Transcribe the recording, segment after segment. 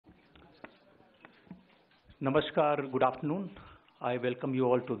Namaskar, good afternoon. I welcome you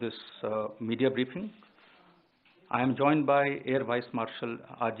all to this media briefing. I am joined by Air Vice Marshal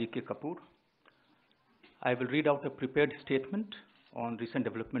R.G.K. Kapoor. I will read out a prepared statement on recent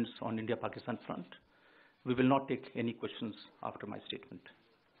developments on India-Pakistan front. We will not take any questions after my statement.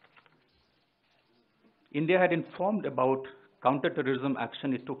 India had informed about counter-terrorism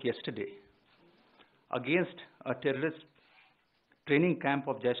action it took yesterday against a terrorist training camp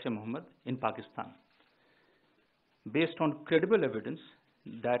of Jaish-e-Mohammed in Pakistan, based on credible evidence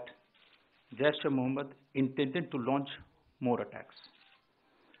that Jaish-e-Mohammed intended to launch more attacks.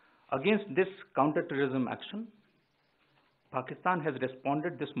 Against this counter-terrorism action, Pakistan has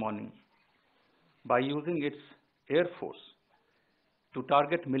responded this morning by using its Air Force to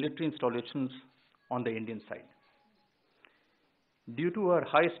target military installations on the Indian side. Due to our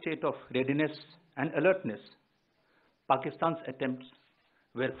high state of readiness and alertness, Pakistan's attempts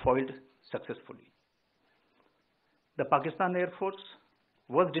were foiled successfully. The Pakistan Air Force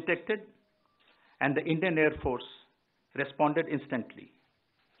was detected and the Indian Air Force responded instantly.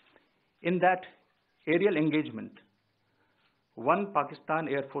 In that aerial engagement, one Pakistan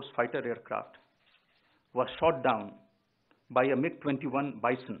Air Force fighter aircraft was shot down by a MiG-21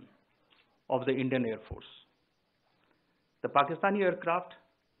 Bison of the Indian Air Force. The Pakistani aircraft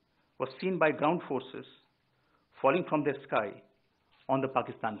was seen by ground forces falling from the sky on the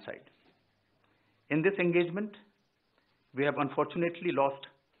Pakistan side. In this engagement, we have unfortunately lost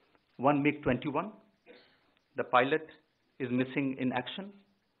one MiG-21. The pilot is missing in action.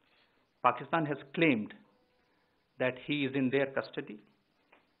 Pakistan has claimed that he is in their custody.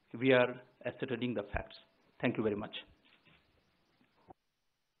 We are ascertaining the facts. Thank you very much.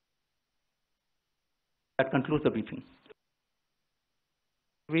 That concludes the briefing.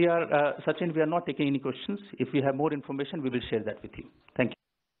 Sachin, we are not taking any questions. If we have more information, we will share that with you. Thank you.